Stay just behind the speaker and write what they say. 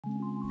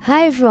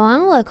Hi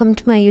everyone, welcome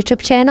to my YouTube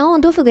channel.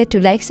 Don't forget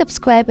to like,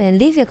 subscribe and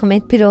leave your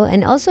comment below,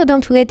 and also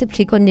don't forget to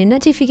click on the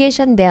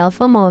notification bell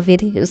for more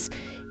videos.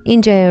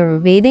 Enjoy your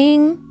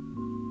reading.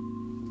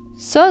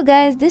 So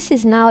guys, this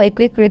is now a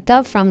quick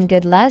recap from the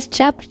last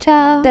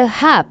chapter.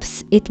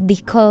 Perhaps it's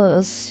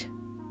because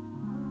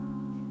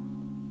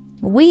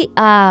we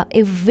are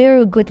a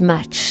very good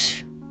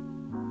match.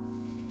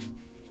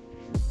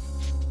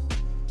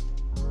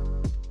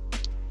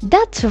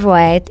 That's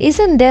right,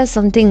 isn't there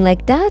something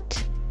like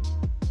that?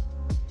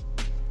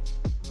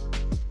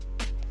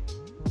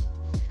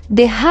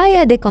 The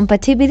higher the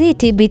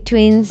compatibility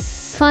between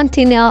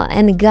sentinel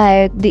and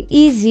guide, the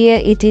easier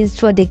it is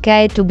for the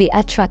guide to be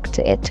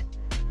attracted.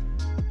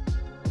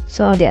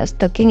 So they're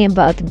talking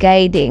about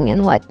guiding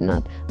and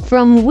whatnot.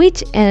 From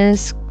which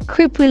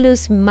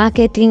scrupulous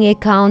marketing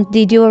account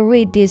did you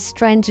read this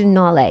strange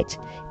knowledge?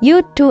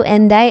 You two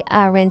and I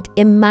aren't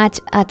a match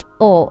at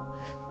all.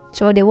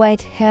 So the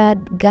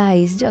white-haired guy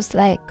is just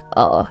like,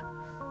 oh,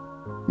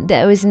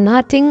 there is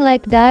nothing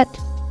like that.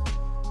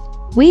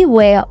 We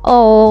were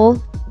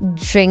all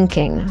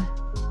drinking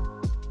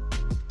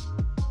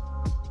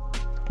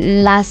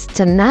last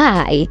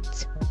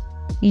night.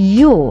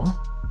 You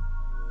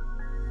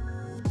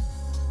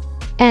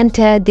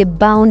entered the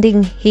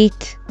bounding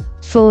heat,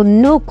 so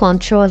no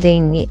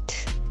controlling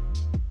it.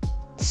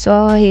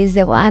 So he's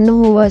the one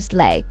who was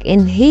like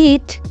in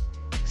heat,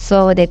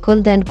 so they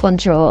couldn't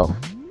control.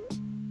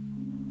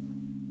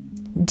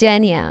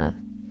 Genial.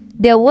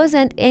 There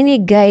wasn't any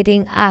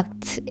guiding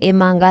act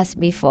among us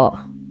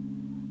before.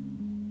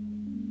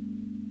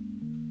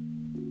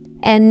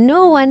 And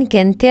no one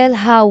can tell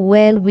how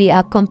well we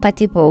are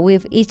compatible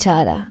with each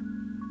other.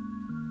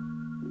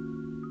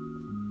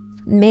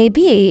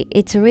 Maybe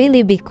it's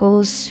really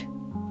because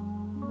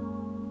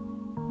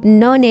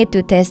no need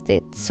to test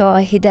it, so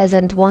he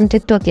doesn't want to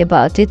talk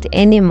about it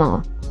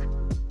anymore.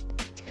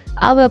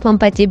 Our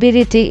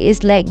compatibility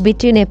is like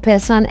between a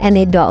person and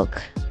a dog.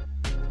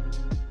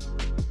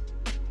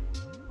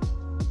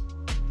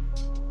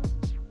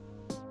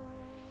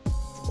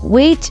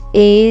 Which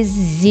is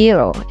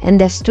 0,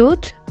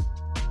 understood?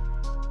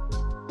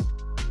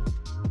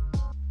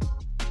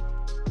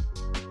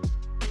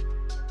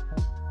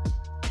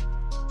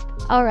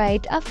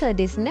 Alright, after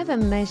this, never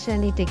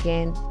mention it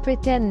again.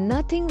 Pretend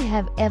nothing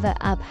have ever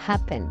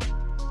happened.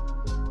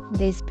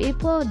 These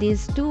people,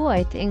 these two,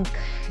 I think,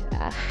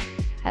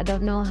 I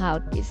don't know how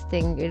this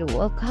thing will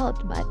work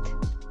out, but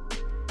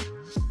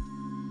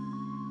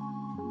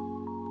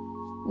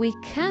we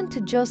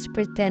can't just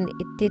pretend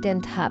it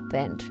didn't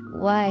happen.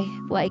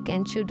 Why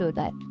can't you do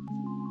that?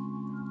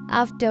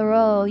 After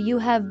all, you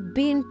have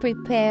been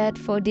prepared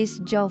for this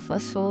job for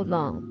so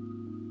long.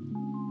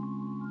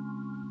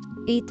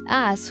 It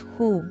asks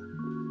who.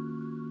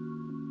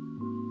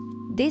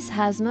 This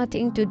has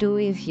nothing to do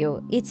with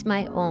you. It's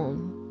my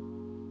own.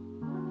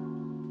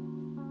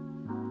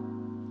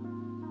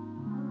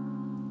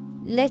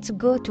 Let's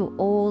go to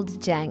old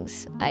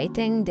Jangs. I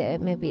think there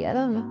maybe, I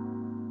don't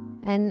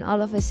know. And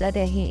all of a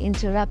sudden he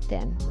interrupts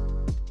them.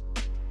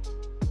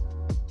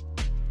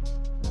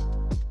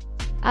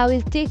 I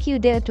will take you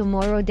there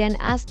tomorrow, then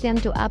ask them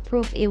to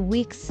approve a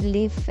week's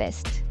leave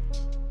first.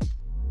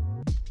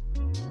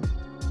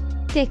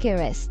 Take a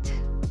rest.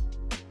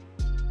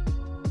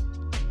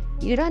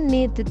 You don't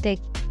need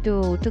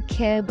to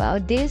care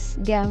about this.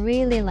 They are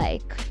really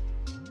like,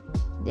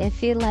 they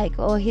feel like,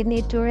 oh, he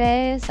need to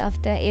rest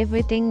after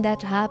everything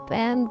that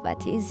happened,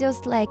 but he's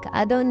just like,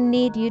 I don't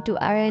need you to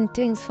arrange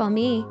things for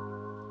me.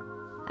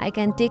 I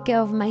can take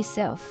care of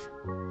myself.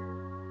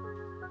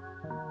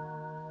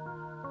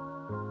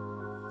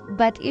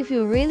 But if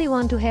you really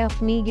want to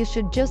help me, you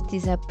should just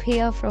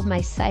disappear from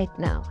my sight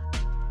now.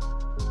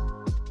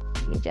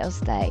 You're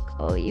just like,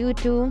 oh, you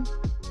two,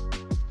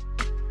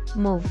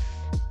 move.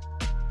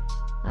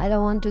 I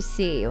don't want to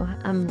see you.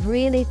 I'm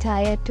really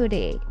tired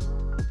today.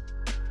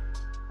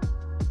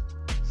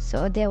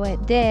 So they were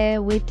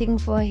there waiting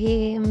for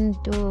him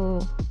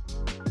to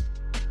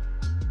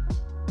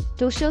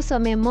show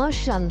some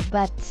emotion,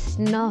 but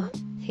no,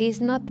 he's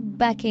not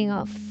backing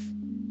off.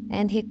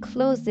 And he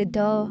closed the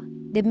door.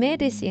 The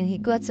medicine, he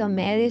got some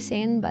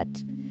medicine, but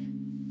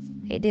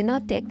he did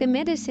not take the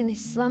medicine. He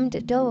slammed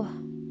the door.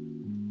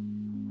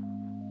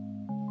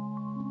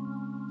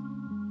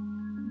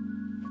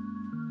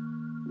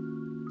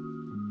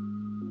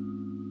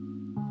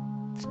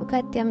 Look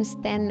at them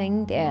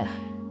standing there.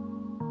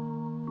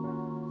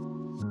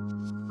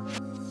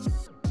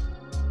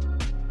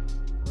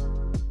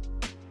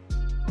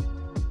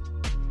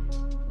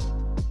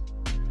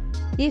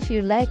 If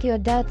you like your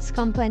dad's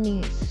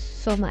company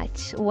so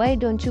much, why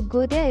don't you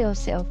go there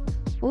yourself?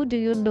 Who do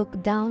you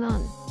look down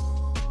on?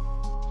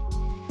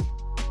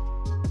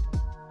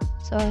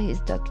 So he's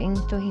talking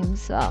to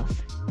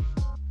himself.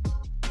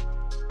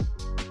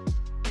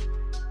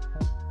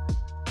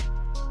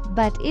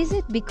 But is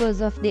it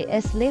because of the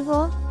S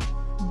level?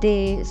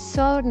 The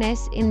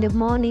soreness in the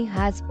morning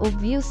has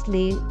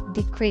obviously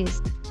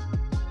decreased.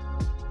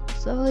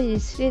 So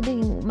he's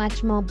feeling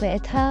much more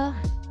better.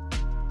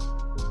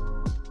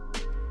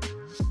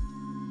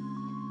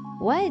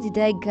 Why did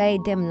I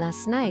guide them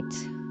last night?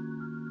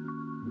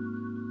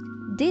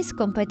 This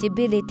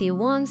compatibility,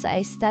 once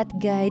I start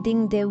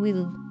guiding, there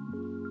will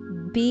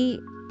be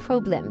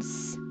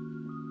problems.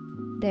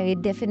 There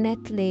will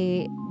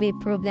definitely be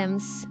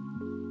problems.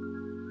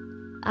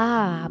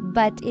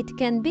 But it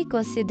can be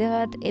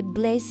considered a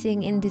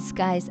blessing in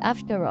disguise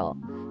after all.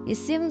 It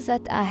seems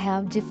that I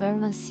have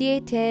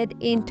differentiated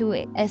into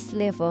a S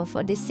level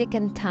for the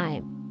second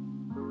time.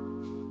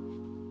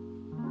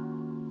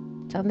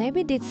 So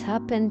maybe this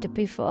happened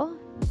before.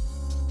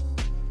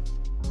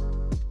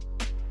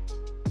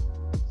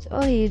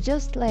 So you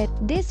just like,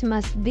 this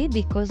must be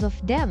because of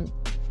them.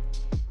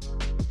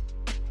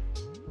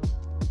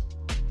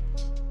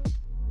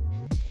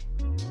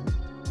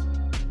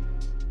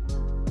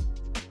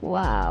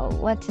 Wow,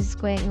 what is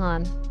going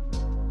on?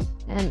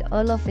 And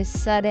all of a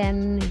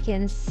sudden you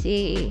can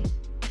see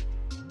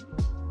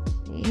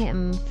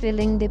him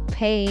feeling the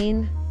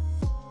pain.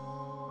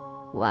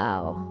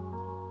 Wow.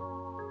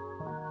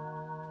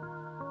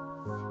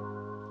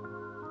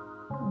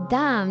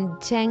 Damn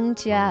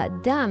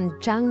Zhangjia, damn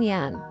Zhang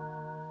Yan.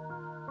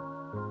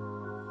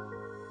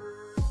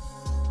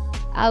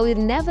 I will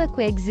never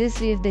coexist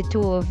with the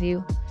two of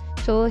you.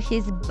 So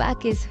his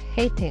back is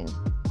hurting.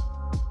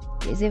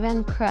 He's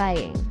even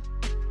crying.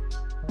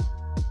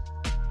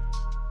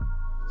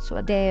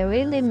 So they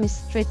really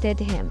mistreated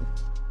him.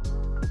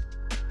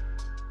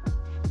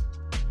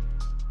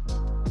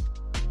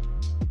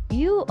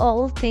 You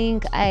all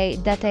think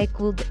that I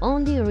could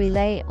only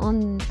rely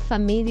on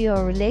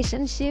familiar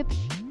relationships?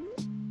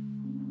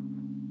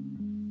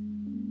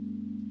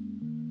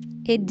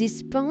 A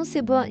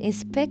dispensable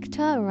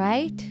inspector,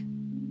 right?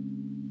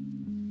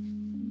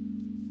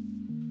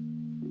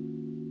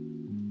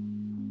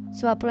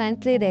 So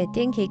apparently they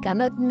think he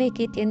cannot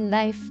make it in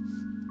life.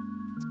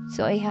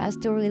 So he has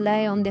to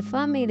rely on the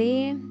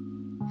family.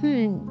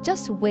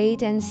 Just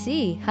wait and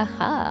see.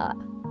 Haha.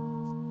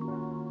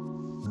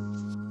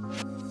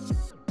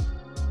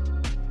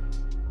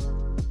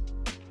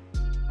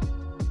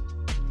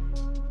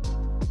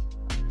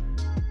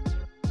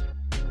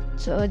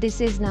 So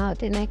this is now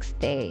the next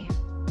day.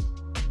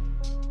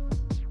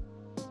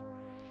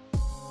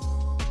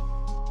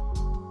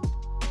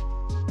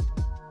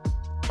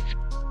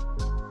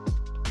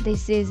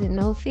 This is an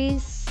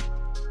office.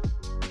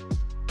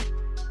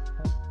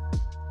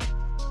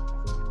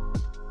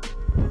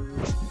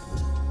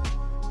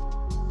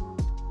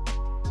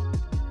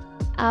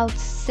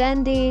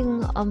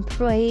 Outstanding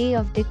employee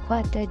of the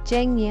quarter,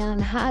 Zhang Yan,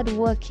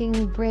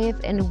 hardworking, brave,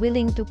 and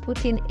willing to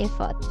put in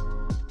effort.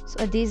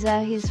 So these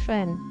are his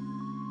friends.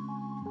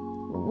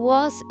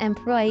 Worst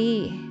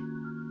employee,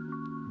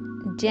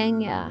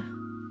 Zhang Yan.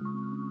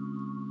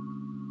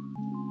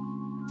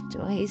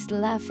 So he's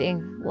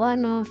laughing.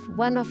 One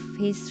of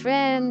his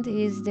friends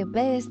is the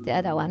best, the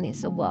other one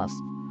is the worst.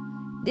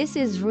 This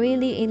is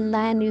really in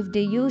line with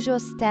the usual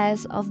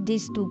styles of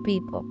these two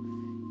people.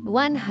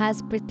 One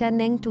has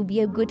pretending to be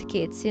a good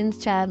kid since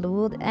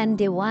childhood, and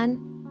the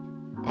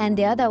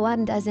other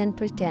one doesn't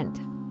pretend.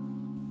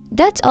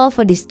 That's all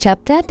for this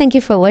chapter. Thank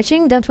you for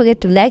watching. Don't forget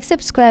to like,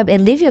 subscribe,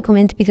 and leave your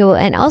comment below.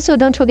 And also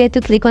don't forget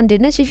to click on the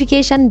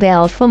notification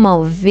bell for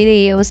more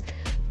videos.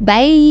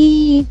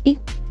 Bye!